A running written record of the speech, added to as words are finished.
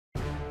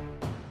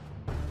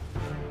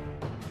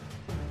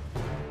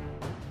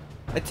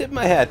I tip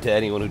my hat to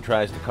anyone who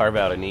tries to carve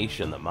out a niche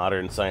in the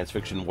modern science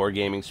fiction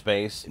wargaming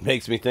space. It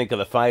makes me think of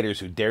the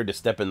fighters who dared to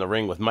step in the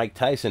ring with Mike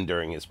Tyson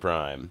during his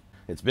prime.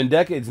 It's been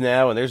decades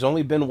now, and there's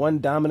only been one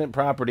dominant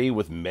property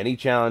with many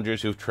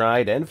challengers who've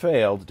tried and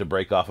failed to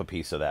break off a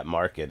piece of that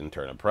market and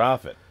turn a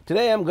profit.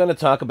 Today I'm going to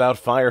talk about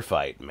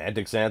Firefight,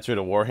 Mantic's answer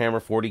to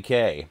Warhammer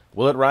 40K.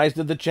 Will it rise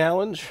to the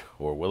challenge,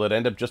 or will it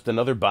end up just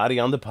another body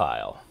on the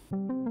pile?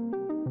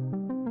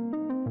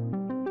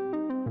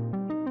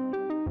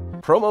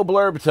 Promo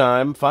blurb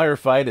time.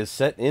 Firefight is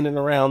set in and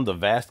around the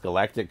vast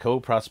galactic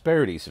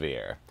co-prosperity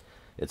sphere.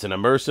 It's an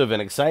immersive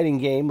and exciting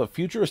game of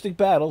futuristic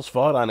battles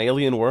fought on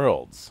alien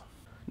worlds.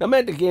 Now,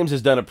 Manitc Games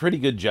has done a pretty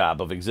good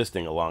job of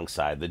existing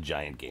alongside the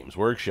Giant Games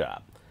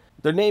Workshop.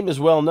 Their name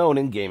is well known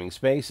in gaming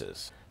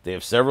spaces. They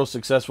have several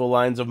successful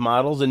lines of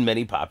models in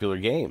many popular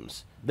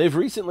games. They've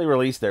recently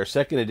released their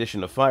second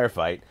edition of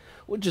Firefight,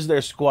 which is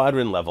their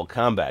squadron-level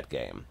combat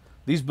game.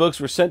 These books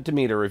were sent to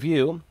me to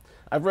review.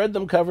 I've read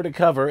them cover to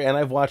cover, and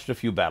I've watched a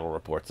few battle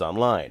reports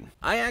online.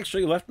 I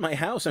actually left my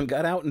house and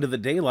got out into the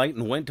daylight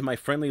and went to my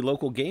friendly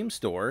local game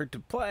store to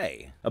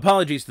play.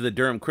 Apologies to the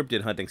Durham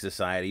Cryptid Hunting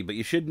Society, but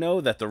you should know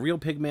that the real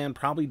Pigman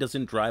probably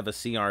doesn't drive a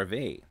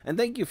CRV. And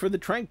thank you for the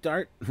trank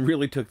dart,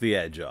 really took the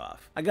edge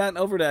off. I got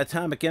over to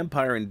Atomic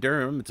Empire in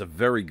Durham. It's a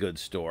very good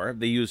store.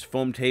 They use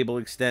foam table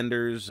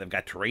extenders. I've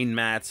got terrain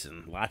mats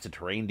and lots of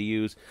terrain to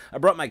use. I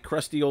brought my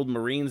crusty old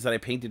Marines that I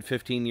painted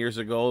 15 years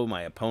ago.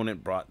 My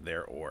opponent brought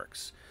their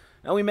orcs.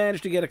 Now, we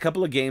managed to get a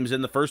couple of games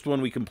in. The first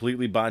one, we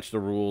completely botched the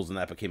rules, and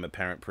that became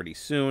apparent pretty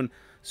soon.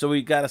 So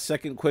we got a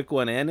second quick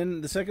one in,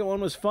 and the second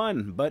one was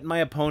fun. But my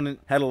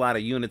opponent had a lot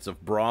of units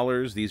of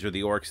brawlers. These are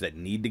the orcs that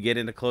need to get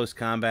into close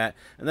combat,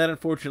 and that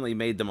unfortunately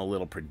made them a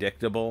little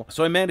predictable.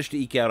 So I managed to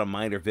eke out a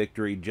minor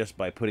victory just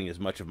by putting as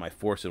much of my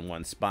force in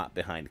one spot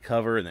behind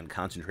cover and then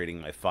concentrating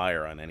my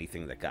fire on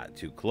anything that got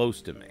too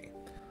close to me.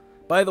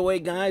 By the way,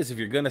 guys, if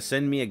you're going to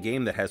send me a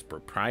game that has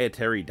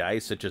proprietary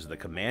dice, such as the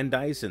command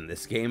dice in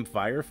this game,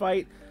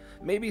 Firefight,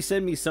 maybe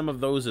send me some of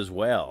those as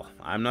well.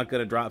 I'm not going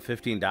to drop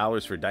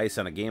 $15 for dice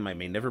on a game I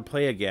may never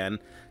play again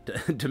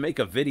to make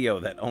a video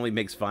that only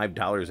makes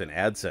 $5 in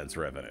AdSense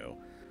revenue.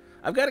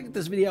 I've got to get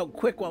this video out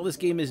quick while this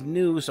game is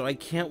new, so I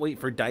can't wait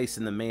for dice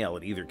in the mail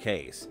in either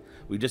case.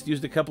 We just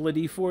used a couple of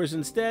D4s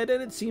instead,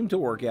 and it seemed to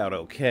work out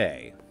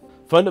okay.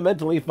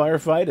 Fundamentally,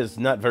 Firefight is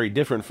not very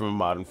different from a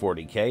modern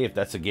 40K. If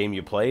that's a game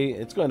you play,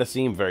 it's going to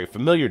seem very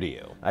familiar to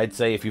you. I'd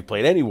say if you've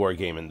played any war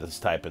game in this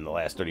type in the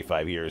last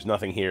 35 years,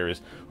 nothing here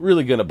is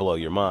really going to blow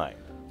your mind.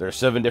 There are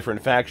 7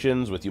 different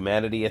factions with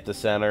humanity at the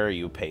center.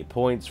 You pay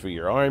points for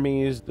your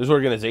armies. There's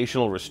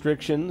organizational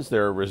restrictions.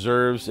 There are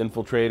reserves,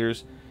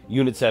 infiltrators.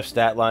 Units have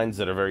stat lines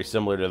that are very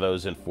similar to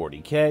those in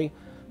 40K.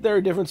 There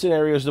are different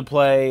scenarios to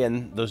play,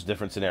 and those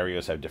different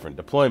scenarios have different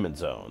deployment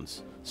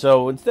zones.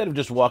 So instead of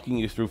just walking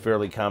you through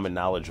fairly common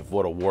knowledge of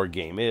what a war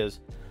game is,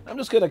 I'm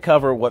just going to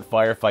cover what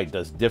Firefight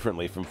does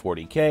differently from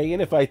 40K,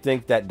 and if I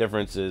think that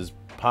difference is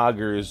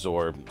poggers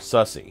or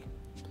sussy.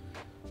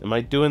 Am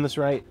I doing this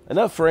right?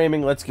 Enough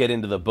framing, let's get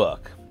into the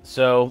book.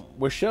 So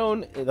we're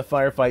shown the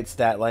Firefight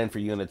stat line for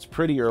units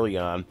pretty early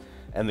on,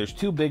 and there's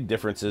 2 big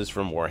differences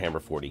from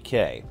Warhammer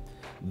 40K.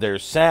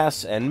 There's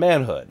sass and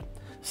manhood.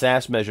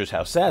 Sass measures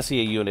how sassy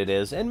a unit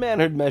is, and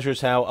manhood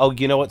measures how... Oh,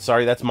 you know what?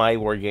 Sorry, that's my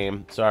war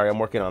game. Sorry, I'm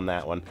working on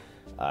that one.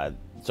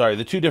 Sorry,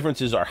 the 2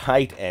 differences are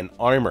height and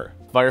armor.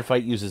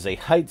 Firefight uses a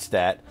height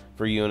stat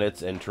for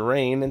units and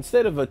terrain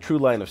instead of a true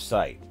line of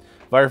sight.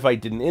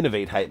 Firefight didn't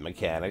innovate height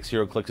mechanics.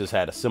 HeroClix has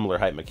had a similar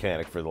height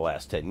mechanic for the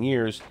last 10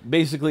 years.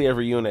 Basically,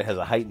 every unit has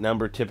a height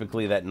number.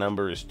 Typically, that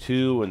number is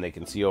 2, and they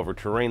can see over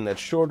terrain that's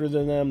shorter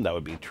than them. That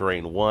would be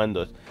terrain 1.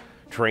 The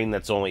terrain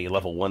that's only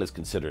level 1 is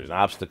considered an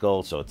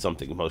obstacle, so it's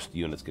something most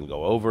units can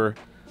go over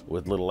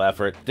with little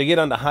effort. To get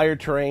onto higher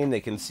terrain, they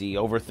can see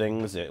over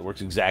things. It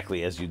works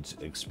exactly as you'd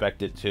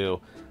expect it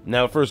to.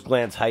 Now, at first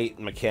glance, height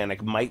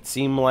mechanic might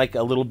seem like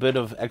a little bit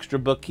of extra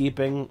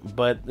bookkeeping,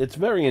 but it's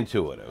very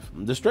intuitive.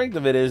 The strength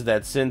of it is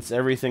that since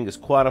everything is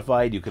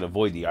quantified, you can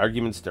avoid the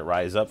arguments that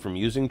rise up from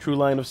using true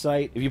line of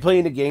sight. If you play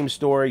in a game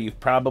store, you've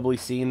probably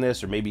seen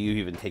this, or maybe you've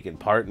even taken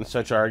part in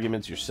such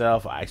arguments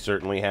yourself. I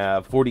certainly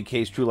have.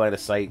 40K's true line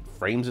of sight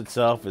frames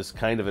itself as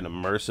kind of an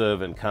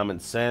immersive and common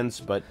sense,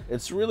 but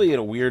it's really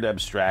a weird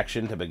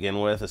abstraction to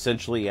begin with,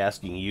 essentially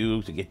asking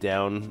you to get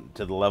down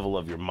to the level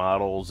of your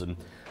models and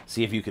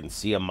see if you can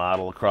see a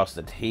model across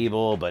the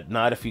table, but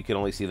not if you can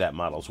only see that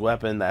model's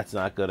weapon. That's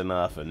not good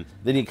enough. And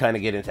then you kind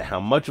of get into how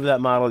much of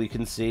that model you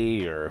can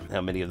see, or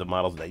how many of the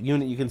models of that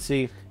unit you can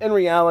see. In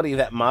reality,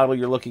 that model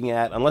you're looking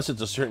at, unless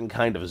it's a certain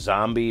kind of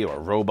zombie or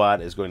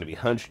robot, is going to be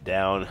hunched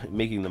down,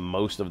 making the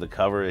most of the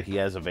cover that he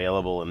has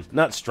available, and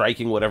not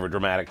striking whatever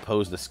dramatic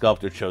pose the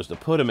sculptor chose to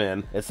put him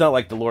in. It's not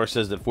like the lore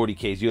says that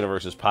 40K's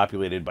universe is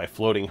populated by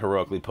floating,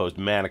 heroically posed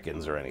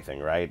mannequins or anything,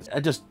 right?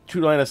 Just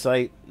true line of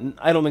sight,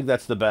 I don't think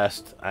that's the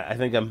best. I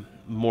think I'm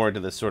more into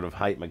this sort of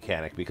height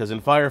mechanic, because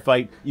in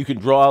Firefight, you can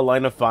draw a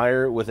line of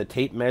fire with a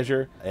tape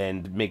measure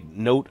and make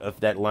note if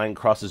that line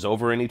crosses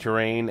over any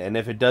terrain, and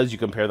if it does, you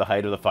compare the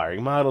height of the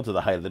firing model to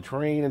the height of the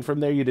terrain, and from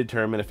there you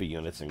determine if a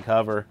unit's in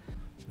cover.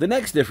 The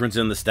next difference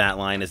in the stat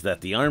line is that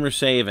the armor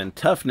save and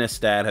toughness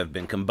stat have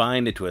been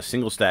combined into a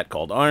single stat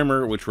called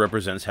armor, which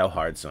represents how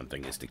hard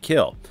something is to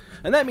kill.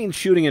 And that means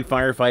shooting in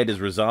Firefight is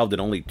resolved in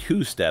only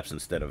 2 steps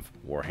instead of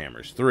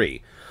Warhammer's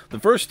 3. The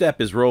first step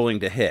is rolling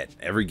to hit.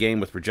 Every game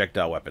with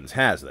projectile weapons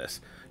has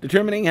this.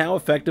 Determining how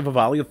effective a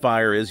volley of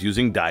fire is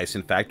using dice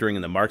and factoring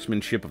in the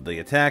marksmanship of the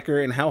attacker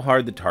and how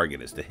hard the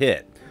target is to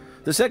hit.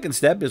 The second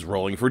step is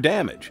rolling for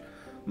damage.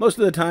 Most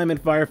of the time in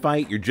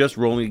Firefight, you're just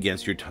rolling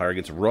against your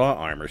target's raw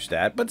armor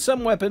stat, but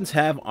some weapons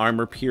have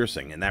armor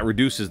piercing, and that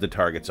reduces the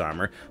target's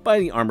armor by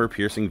the armor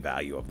piercing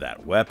value of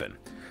that weapon.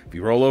 If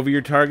you roll over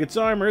your target's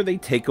armor, they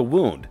take a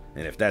wound,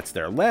 and if that's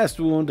their last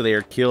wound, they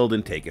are killed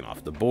and taken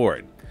off the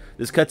board.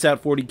 This cuts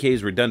out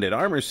 40K's redundant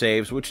armor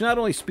saves, which not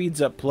only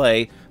speeds up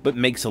play, but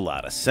makes a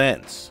lot of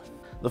sense.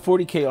 The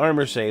 40K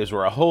armor saves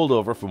were a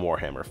holdover from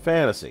Warhammer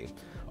Fantasy.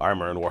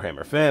 Armor in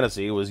Warhammer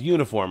Fantasy was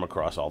uniform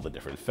across all the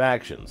different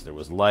factions. There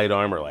was light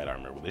armor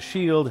with a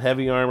shield,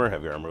 heavy armor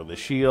with a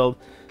shield,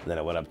 and then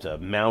it went up to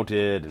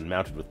mounted and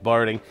mounted with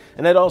barding,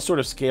 and that all sort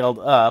of scaled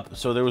up,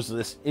 so there was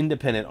this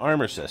independent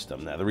armor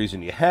system. Now, the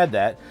reason you had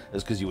that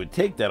is because you would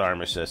take that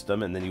armor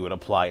system and then you would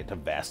apply it to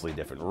vastly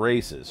different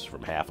races,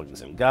 from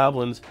halflings and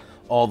goblins,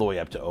 all the way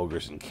up to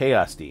ogres and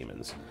chaos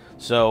demons.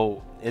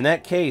 So, in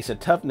that case, a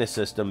toughness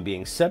system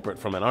being separate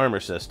from an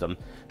armor system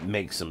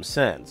makes some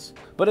sense.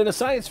 But in a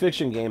science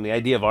fiction game, the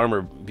idea of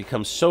armor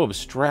becomes so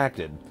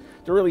abstracted,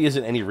 there really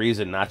isn't any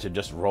reason not to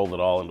just roll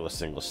it all into a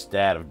single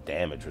stat of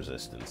damage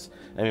resistance.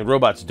 I mean,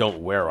 robots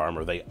don't wear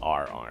armor, they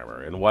are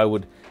armor. And why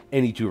would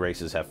any 2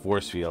 races have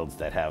force fields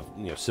that have,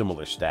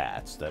 similar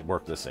stats that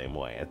work the same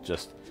way? It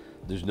just,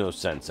 there's no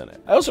sense in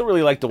it. I also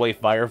really like the way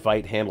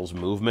Firefight handles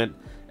movement.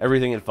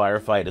 Everything in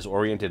Firefight is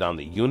oriented on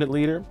the unit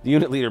leader. The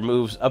unit leader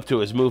moves up to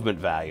his movement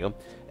value,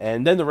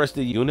 and then the rest of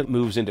the unit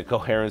moves into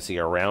coherency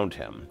around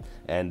him.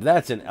 And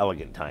that's an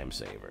elegant time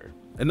saver.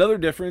 Another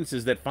difference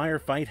is that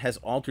Firefight has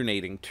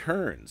alternating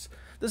turns.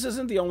 This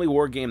isn't the only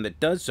war game that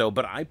does so,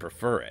 but I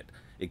prefer it.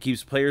 It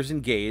keeps players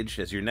engaged,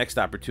 as your next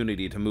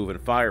opportunity to move and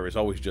fire is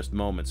always just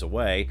moments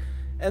away,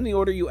 and the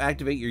order you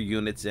activate your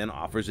units in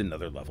offers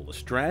another level of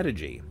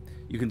strategy.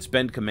 You can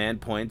spend command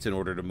points in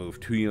order to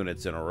move 2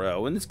 units in a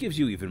row, and this gives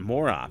you even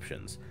more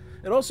options.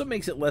 It also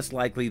makes it less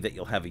likely that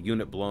you'll have a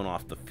unit blown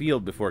off the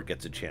field before it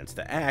gets a chance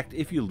to act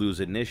if you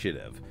lose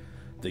initiative.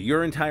 The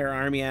Your Entire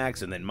Army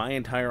Acts and then My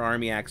Entire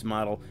Army Acts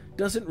model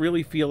doesn't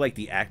really feel like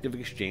the active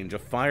exchange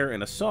of fire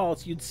and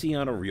assaults you'd see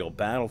on a real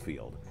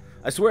battlefield.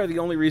 I swear the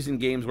only reason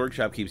Games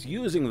Workshop keeps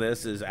using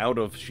this is out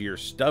of sheer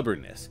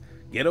stubbornness.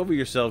 Get over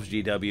yourselves,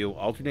 GW,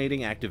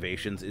 alternating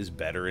activations is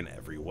better in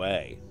every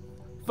way.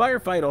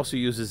 Firefight also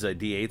uses a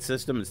D8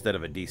 system instead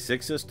of a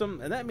D6 system,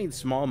 and that means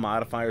small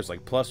modifiers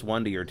like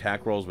 +1 to your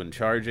attack rolls when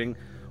charging,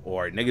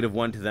 or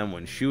 -1 to them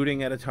when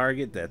shooting at a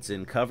target that's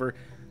in cover,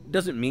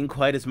 doesn't mean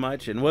quite as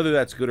much, and whether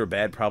that's good or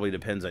bad probably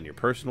depends on your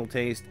personal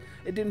taste.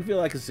 It didn't feel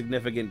like a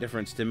significant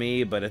difference to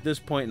me, but at this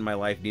point in my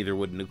life neither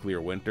would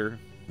Nuclear Winter.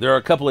 There are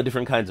a couple of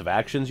different kinds of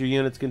actions your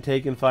units can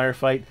take in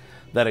Firefight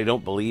that I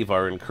don't believe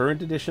are in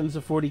current editions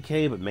of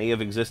 40K, but may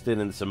have existed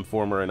in some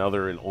form or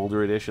another in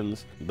older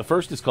editions. The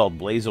first is called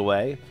Blaze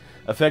Away.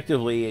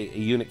 Effectively, a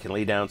unit can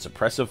lay down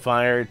suppressive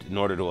fire in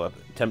order to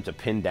attempt to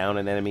pin down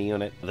an enemy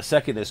unit. The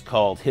second is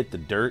called Hit the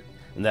Dirt,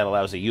 and that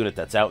allows a unit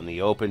that's out in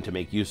the open to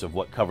make use of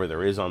what cover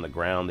there is on the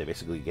ground. They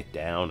basically get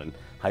down and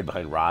hide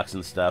behind rocks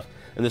and stuff.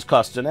 And this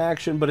costs an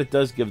action, but it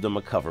does give them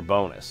a cover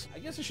bonus. I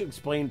guess I should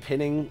explain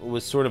pinning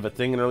was sort of a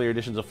thing in earlier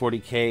editions of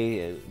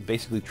 40K,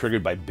 basically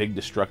triggered by big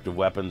destructive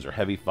weapons or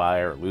heavy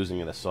fire or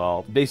losing an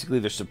assault. Basically,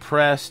 they're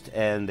suppressed,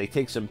 and they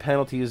take some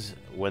penalties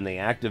when they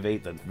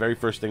activate. The very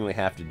first thing they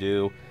have to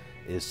do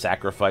is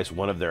sacrifice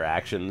one of their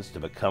actions to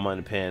become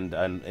unpinned.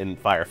 And in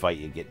Firefight,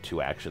 you get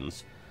 2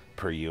 actions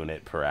per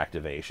unit, per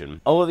activation.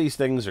 All of these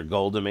things are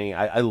gold to me.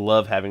 I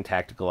love having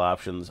tactical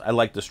options. I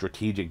like the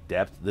strategic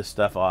depth this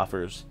stuff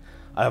offers.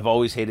 I've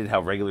always hated how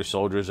regular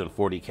soldiers in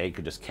 40K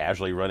could just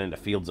casually run into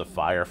fields of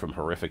fire from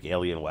horrific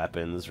alien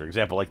weapons. For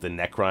example, like the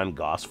Necron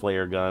Gauss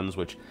Flare guns,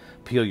 which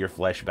peel your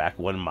flesh back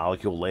 1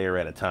 molecule layer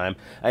at a time.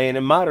 I mean,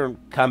 in modern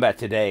combat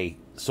today,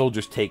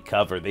 soldiers take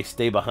cover. They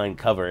stay behind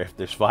cover if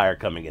there's fire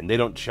coming in. They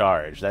don't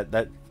charge.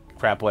 That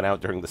crap went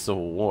out during the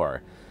Civil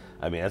War.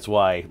 I mean, that's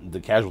why the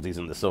casualties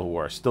in the Civil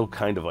War are still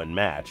kind of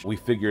unmatched. We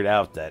figured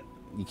out that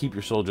you keep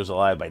your soldiers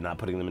alive by not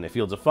putting them in the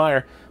fields of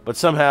fire, but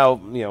somehow,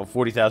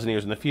 40,000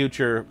 years in the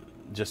future,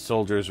 just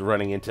soldiers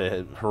running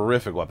into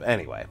horrific weapons.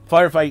 Anyway,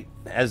 Firefight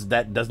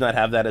does not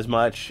have that as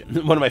much.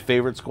 One of my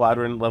favorite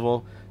squadron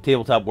level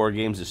tabletop war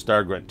games is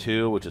Star Grunt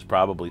 2, which is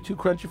probably too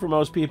crunchy for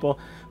most people,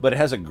 but it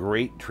has a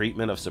great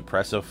treatment of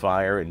suppressive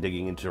fire and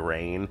digging into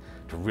terrain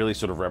to really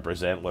sort of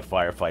represent what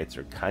firefights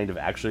are kind of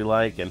actually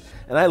like, and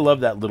I love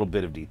that little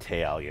bit of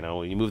detail.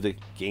 When you move the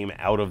game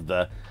out of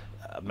the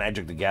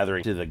Magic the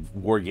Gathering to the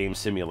war game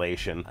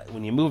simulation,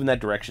 when you move in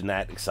that direction,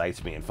 that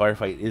excites me, and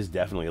Firefight is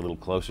definitely a little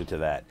closer to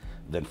that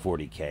than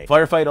 40K.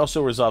 Firefight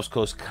also resolves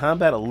close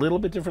combat a little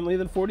bit differently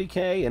than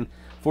 40K, and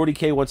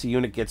 40K, once a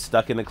unit gets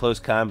stuck into close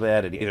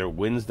combat, it either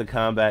wins the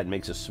combat and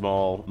makes a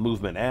small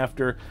movement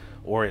after,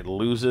 or it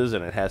loses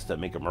and it has to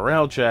make a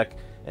morale check.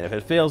 And if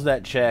it fails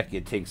that check,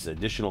 it takes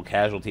additional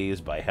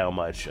casualties by how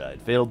much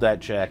it failed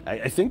that check.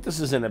 I think this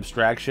is an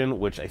abstraction,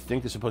 which I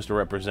think is supposed to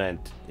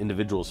represent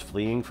individuals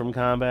fleeing from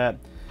combat.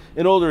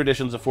 In older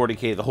editions of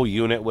 40K, the whole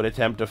unit would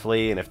attempt to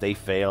flee, and if they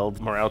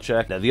failed morale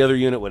check, now the other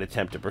unit would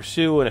attempt to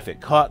pursue, and if it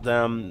caught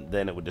them,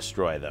 then it would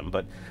destroy them.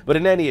 But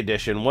in any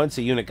edition, once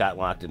a unit got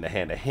locked into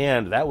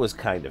hand-to-hand, that was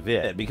kind of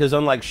it. Because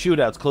unlike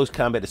shootouts, close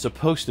combat is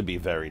supposed to be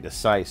very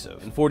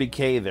decisive. In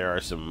 40K, there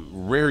are some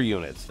rare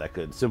units that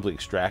could simply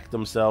extract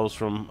themselves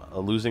from a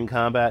losing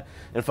combat.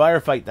 In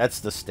Firefight, that's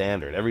the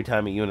standard. Every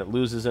time a unit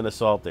loses an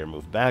assault, they're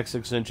moved back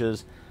 6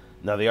 inches.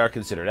 Now, they are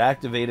considered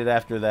activated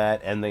after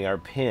that, and they are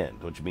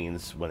pinned, which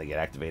means when they get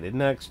activated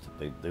next,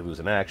 they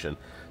lose an action.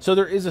 So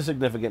there is a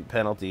significant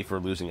penalty for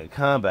losing a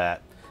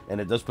combat,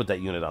 and it does put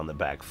that unit on the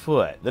back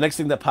foot. The next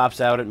thing that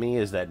pops out at me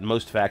is that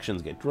most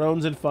factions get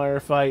drones in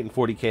Firefight. In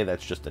 40K,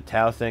 that's just a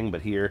Tau thing, but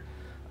here,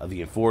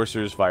 the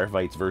Enforcers,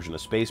 Firefight's version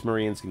of Space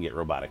Marines, can get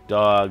robotic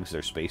dogs.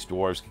 Their Space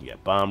Dwarves can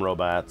get bomb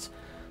robots.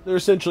 They're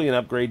essentially an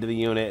upgrade to the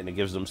unit, and it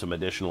gives them some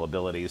additional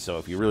abilities, so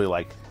if you really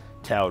like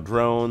Tau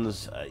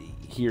drones,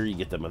 here you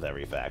get them with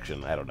every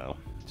faction. I don't know,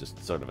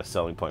 just sort of a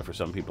selling point for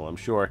some people, I'm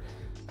sure.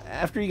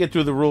 After you get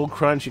through the rule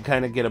crunch, you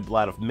kind of get a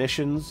lot of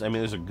missions. I mean,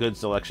 there's a good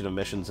selection of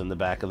missions in the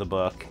back of the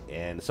book,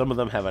 and some of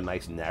them have a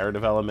nice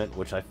narrative element,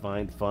 which I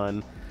find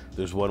fun.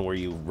 There's one where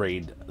you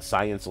raid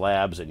science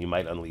labs and you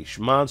might unleash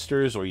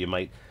monsters, or you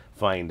might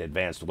find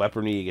advanced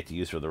weaponry you get to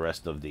use for the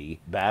rest of the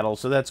battle,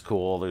 so that's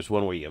cool. There's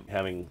one where you're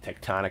having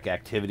tectonic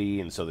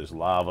activity, and so there's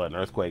lava and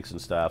earthquakes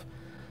and stuff.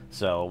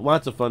 So,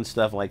 lots of fun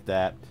stuff like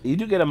that. You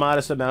do get a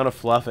modest amount of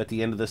fluff at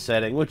the end of the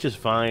setting, which is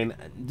fine.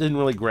 It didn't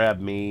really grab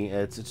me.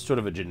 It's sort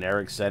of a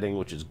generic setting,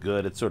 which is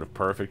good. It's sort of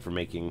perfect for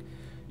making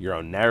your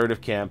own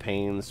narrative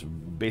campaigns.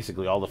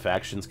 Basically, all the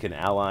factions can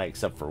ally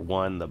except for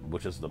one,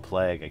 which is the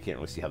Plague. I can't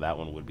really see how that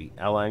one would be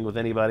allying with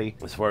anybody.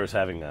 As far as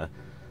having a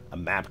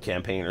map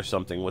campaign or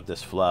something with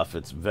this fluff,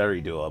 it's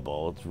very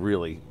doable. It's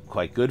really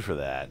quite good for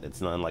that.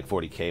 It's not unlike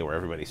 40K where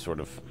everybody sort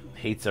of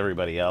hates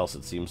everybody else.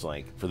 It seems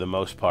like, for the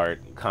most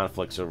part,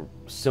 conflicts are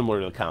similar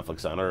to the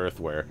conflicts on Earth,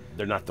 where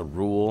they're not the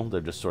rule.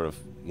 They're just sort of,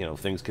 you know,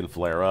 things can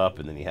flare up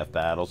and then you have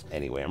battles.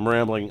 Anyway, I'm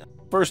rambling.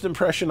 First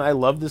impression, I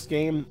love this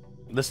game.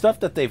 The stuff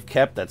that they've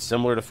kept that's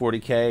similar to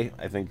 40K,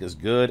 I think is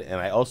good,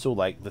 and I also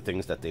like the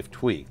things that they've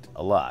tweaked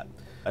a lot.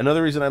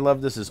 Another reason I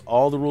love this is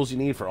all the rules you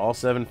need for all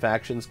 7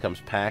 factions comes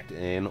packed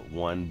in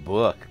one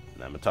book.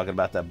 And I'm talking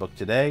about that book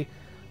today.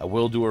 I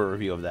will do a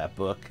review of that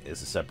book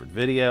as a separate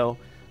video,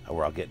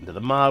 where I'll get into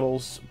the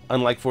models.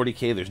 Unlike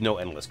 40K, there's no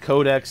endless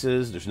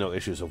codexes, there's no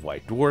issues of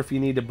White Dwarf you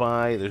need to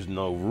buy, there's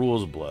no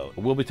rules bloat.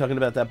 We'll be talking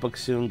about that book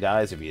soon,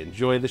 guys. If you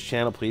enjoy this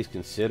channel, please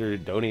consider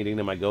donating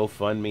to my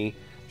GoFundMe,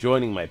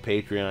 joining my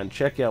Patreon,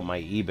 check out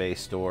my eBay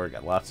store.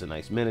 Got lots of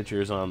nice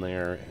miniatures on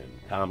there, and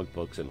comic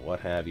books and what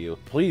have you.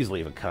 Please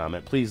leave a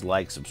comment, please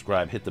like,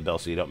 subscribe, hit the bell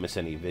so you don't miss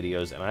any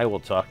videos, and I will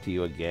talk to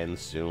you again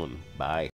soon. Bye.